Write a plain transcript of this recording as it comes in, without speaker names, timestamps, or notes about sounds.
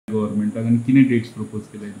गव्हर्मेंटाक आनी कितें dates propose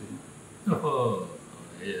केल्या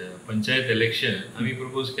पंचायत इलेक्शन आम्ही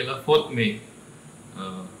प्रपोज केला 4th May.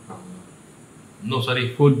 No, sorry,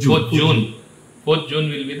 4th June. 4th June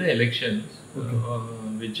will be the elections,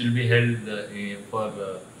 which will be held for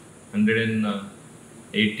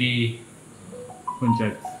 180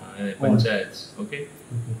 panchayats. Okay,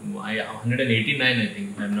 189 I think,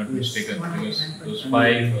 if I am not mistaken, because those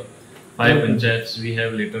five panchayats we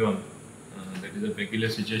have later on. That is a peculiar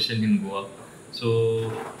situation in Goa. So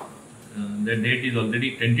the date is already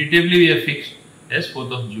tentatively we have fixed as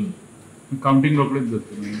 4th of June. Counting रोखडेच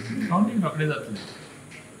जातले. Counting रोखडे जातले.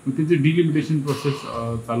 त्याचे delimitation process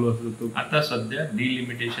चालू आसा तो आता सध्या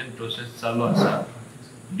डिलिमिटेशन प्रोसेस चालू आसा.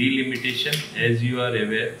 Delimitation as you are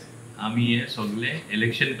aware आम्ही हे सगळे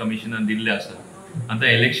इलेक्शन कमिशनाक दिल्ले आसा. आता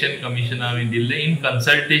इलेक्शन कमिशनाक आम्ही दिल्ले in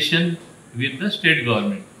consultation with the state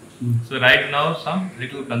government. So right now some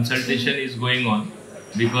little consultation is going on,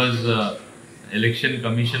 because election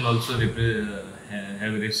commission also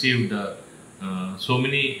have received so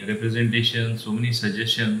many representations, so many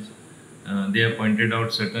suggestions. They have pointed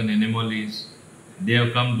out certain anomalies. They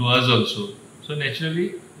have come to us also. So naturally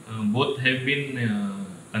both have been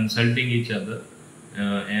consulting each other,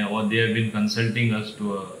 or they have been consulting us to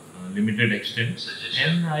a limited extent,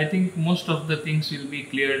 and I think most of the things will be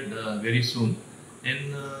cleared very soon, and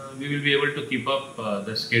we will be able to keep up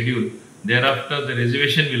the schedule. Thereafter the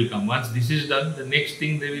reservation will come. Once this is done, the next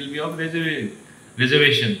thing they will be of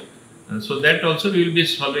reservation. So that also we will be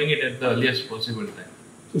following it at the earliest possible time.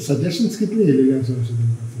 So suggestions kitne yelega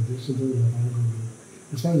suggestions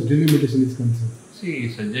as far as delimitation is concerned? See,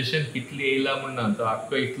 suggestion kitli येयला म्हणना तो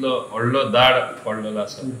आक्को इतलो व्हडलो दाड पडलेलो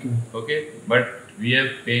आसा. Okay, but we have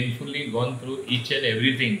painfully gone through each and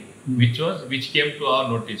everything which came to our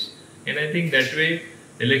notice, and I think that way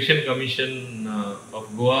Election Commission of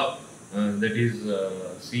Goa, that is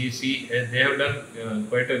CEC, they have done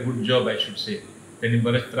quite a good job, I should say. त्यांनी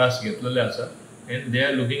बरेच त्रास घेतलेले आसा, and they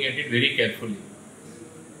are looking at it very carefully.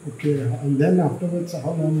 Okay, and then afterwards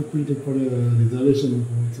how long it will take for a reservation of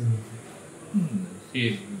votes? See,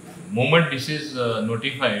 moment this is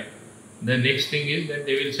notified, the next thing is that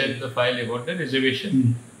they will send the file about the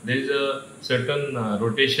reservation. There is a certain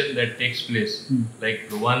rotation that takes place,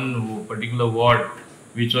 like one particular ward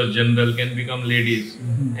which was general can become ladies,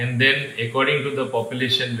 and then according to the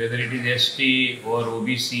population, whether it is ST or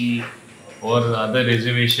OBC or other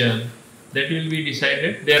reservation, that will be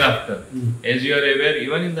decided thereafter. As you are aware,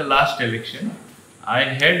 even in the last election, I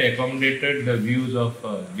had accommodated the views of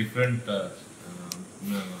different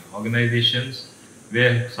organizations,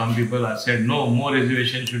 where some people have said no, more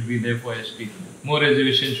reservation should be there for ST, more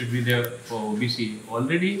reservation should be there for OBC.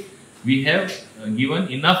 Already we have given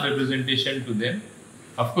enough representation to them.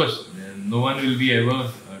 Of course, no one will be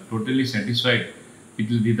ever totally satisfied. It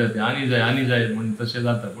will be that ani jay म्हणून तसे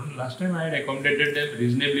जाता, पण last time I had accommodated them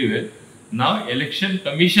reasonably well. Now election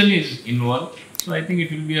commission is involved, so I think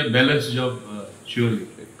it will be a balanced job surely.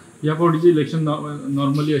 या फावटीचे election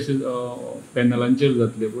normally असे पॅनलांचेर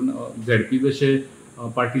जातले, पण ZP जशे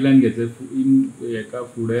party lion घेतले एका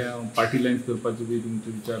फुडें पार्टी लायन करपाचो बी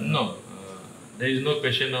तुमचो विचार? No, there is no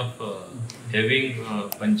question of having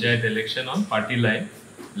panchayat election on party line.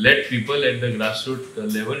 Let people at the grassroots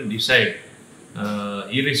level decide,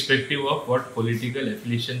 irrespective of what political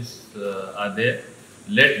affiliations are there.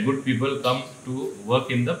 Let good people come to work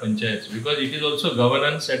in the panchayats, because it is also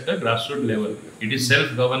governance at the grassroots level. It is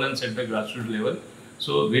self-governance at the grassroots level.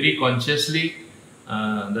 So very consciously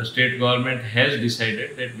the state government has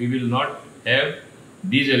decided that we will not have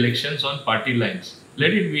these elections on party lines.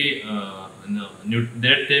 Let it be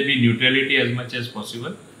let there be neutrality as much as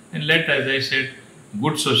possible, and let, as I said,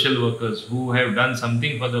 good social workers who have done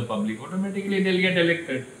something for the public, automatically they'll get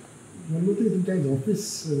elected. One more thing, sometimes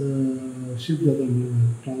office shift jata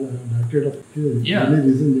directed of Yeah. any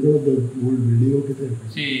reason because of the old building or kitne.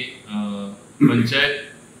 See,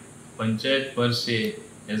 panchayat per se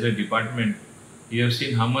as a department, you have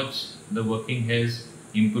seen how much the working has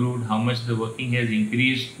improved, how much the working has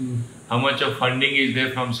increased, how much of funding is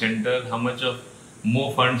there from center, how much of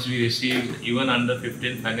more funds we received even under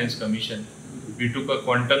 15th Finance Commission. We took a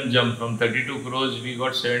quantum jump from 32 crores, we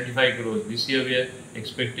got 75 crores. This year we are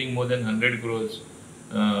expecting more than 100 crores.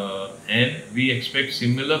 And we expect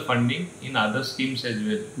similar funding in other schemes as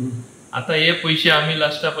well. आता हे पैसे आम्ही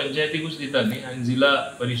लास्टा पंचायतीकूच दिता न्ही, आनी जिल्हा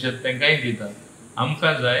परिषद तांकांय दिता.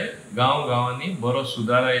 आमकां जाय गांव गांवांनी बरो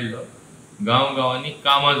सुदार आयिल्लो, गांव गांवांनी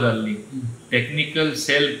कामां जाल्लीं, टेक्निकल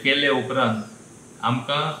सेल केले उपरांत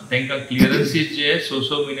आमकां तांकां क्लियरन्सीस जे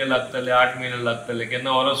 6 म्हयने लागतले, 8 म्हयने लागतले,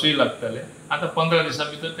 केन्ना वर्सूय लागतले, आतां 15 दिसां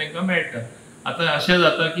भितर तांकां मेळटा. आतां अशें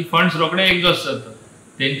जाता की फंड्स रोखडे एग्जॉस्ट जाता.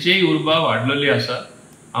 तेंचेय उर्बा वाडलेली आसा.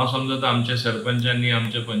 हांव समजता आमच्या सरपंचांनी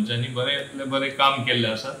आमच्या पंचांनी बरें काम केल्लें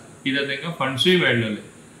आसा कित्याक तांकां फंड्सूय मेळ्ळलेले.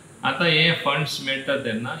 आतां हे फंड्स मेळटा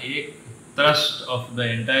तेन्ना एक trust of the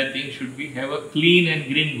entire thing should be have a clean and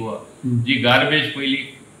green Goa. Ji garbage पयलीं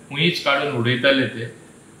खुंयच काडून उडयताले ते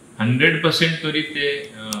 100% तरी ते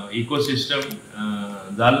इकोसिस्टम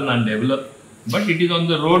जालें ना develop, but it is on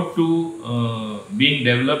the road to being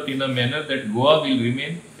developed in a manner that Goa will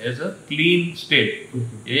remain as a clean state.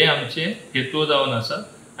 हे आमचे हेतू जावन आसा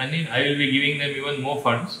आणि I will be giving them even more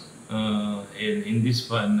funds in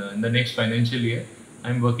the next financial year.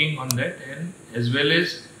 I am working on that, and as well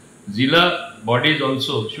as Zilla bodies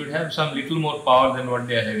also should have some little more power than what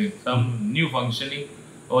they are having. Some new functioning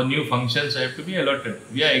or new functions have to be allotted.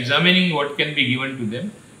 We are examining what can be given to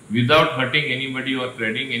them without hurting anybody or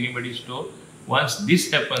treading anybody's toe. Once this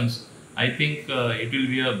happens, I think it will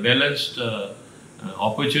be a balanced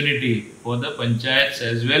opportunity for the panchayats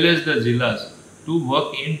as well as the zillas to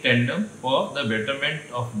work in tandem for the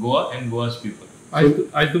betterment of Goa and Goa's people.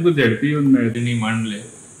 आज तुका ZP येवन मेळ्ळें. त्यांनी मांडले.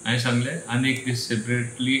 हांवें सांगलें आनीक दीस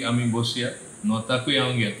separately आमी बसया. नॉर्थाकूय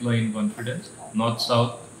हांव घेतलो इन confidence, north south,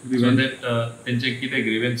 so that तेंचे कितें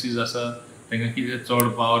ग्रिवेन्सीस आसा, तांकां कितें चड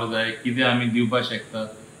पावर जाय, कितें आमी दिवपाक शकता,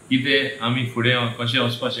 कितें आमी फुडें कशें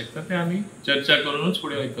वचपाक शकता तें आमी चर्चा करूनच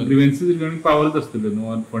फुडें वयतले. ग्रिवेन्सीस रिगार्डिंग पावरच आसतले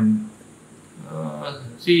न्हू on fund.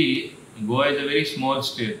 C Goa is a very small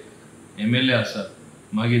state. MLA आसा,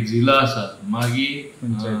 मागीर जिल्ला आसा, मागीर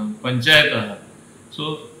पंचायत आसा. सो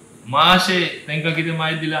मातशें तांकां कितें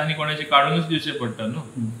माहीत दिलें आनी कोणाचें काडूनच दिवचें पडटा न्हू.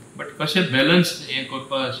 बट कशें बॅलन्स हें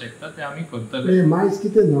करपाक शकता तें आमी करतले. मायज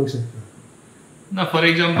कितें जावंक शकता ना, for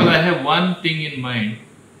example I have one thing in mind.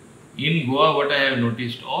 In Goa, what I have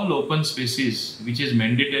noticed, all open spaces which is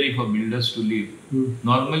mandatory for builders to live,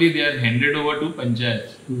 normally they are handed over to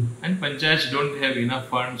panchayats. And panchayats don't have enough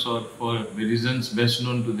funds or for reasons best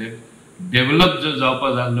known to them. Develop जो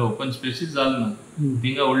जावपा जाल्ले open spaces Jalna.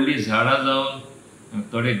 थिंगा व्हडली झाडां जावन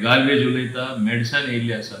थोडे garbage उलयता, medicine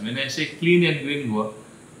येयल्ली आसा. When I say clean and green Goa,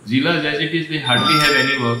 Zillas as it is, they hardly have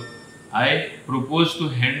any work. I propose to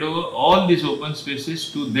hand over all these open spaces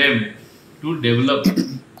to them to develop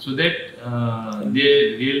so that they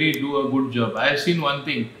really do a good job. I have seen one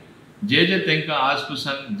thing. जे तांकां आज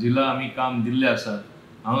पासून जिल्ला आमी काम दिल्लें आसा,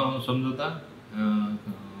 हांव समजता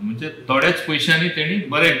म्हणजे थोड्याच पयशांनी तेणी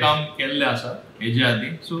बरें काम केल्लें आसा हेजे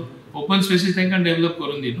आदीं. सो ओपन स्पेसीस तांकां डेव्हलप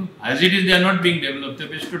करून दी न्हू. As it is they are not being develop. ते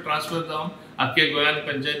बेश्ट ट्रान्सफर जावन आख्खे गोंयान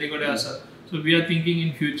पंचायती कडेन आसा. So we are thinking in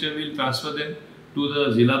future we'll transfer them to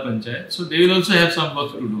the जिल्ला पंचायत. सो they will also have some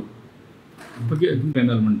work to do.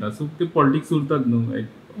 Panel म्हणटा सो ते पॉलिटिक्स उरतात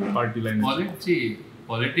न्हू पार्टी लायन.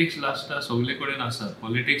 पॉलिटिक्स लास्टा सगळे कडेन आसा.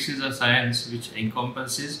 Politics is a science which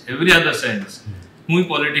एनकॉम्पसीस every other science. खूंय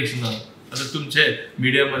politics ना. आतां तुमचे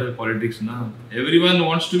मिडियामध्ये पॉलिटिक्स ना. Everyone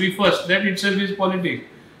wants to be first. That itself is politics.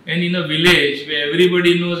 And in a village way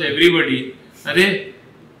everybody knows everybody, अरे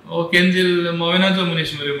ओ केन्जिल मोविनाचो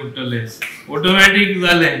मनीस मरे म्हणटले, ऑटोमॅटीक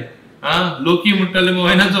जालें. लोकी म्हणटले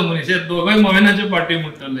मोविनाचो मनीस, हे दोगांय मोविनाचे पार्टी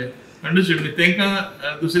म्हणटले. अंडरस्टूड न्ही.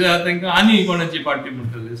 तांकां दुसऱ्या तांकां आनी कोणाची पार्टी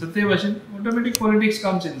म्हणटले. सो ते भाशेन automatic politics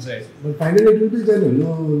comes inside. But finally it will be there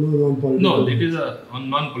no non political. No, it is a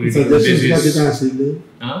non political basis.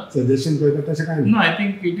 Suggestion करता तशें कांय no, I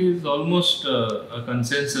think it is almost a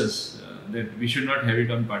consensus that we should not have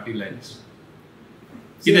it on party lines.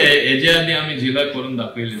 कितें हेजे आदीं आमी जिल्ला करून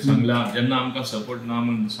दाखयलें. सांगलां जेन्ना आमकां सपोर्ट ना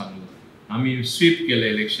म्हणून सांगलो, आमी स्वीप केलें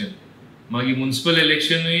इलेक्शन. मागीर म्युनिसिपल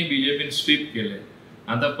इलेक्शनूय बीजेपीन स्वीप केलें.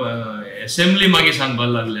 आतां असेंब्ली मागीर सांगपाक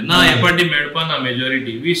लागले ना हे पार्टी मेळपा ना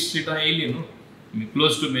मेजॉरिटी. 20 सिटां येयली न्हू,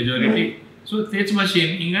 क्लोज टू मेजॉरिटी. सो तेच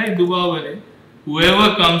भाशेन हिंगाय दुबाव बरें.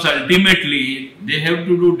 whoever comes ultimately they have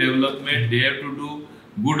to do development, they have to do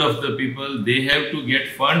good of the people, they have to get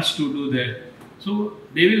funds to do that. So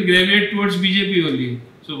they will gravitate towards BJP only.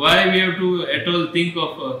 So why we have to at all think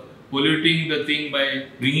of polluting the thing by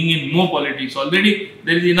bringing in more politics? Already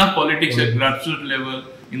there is enough politics at grassroots level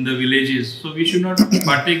in the villages. So we should not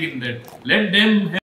partake in that. Let them have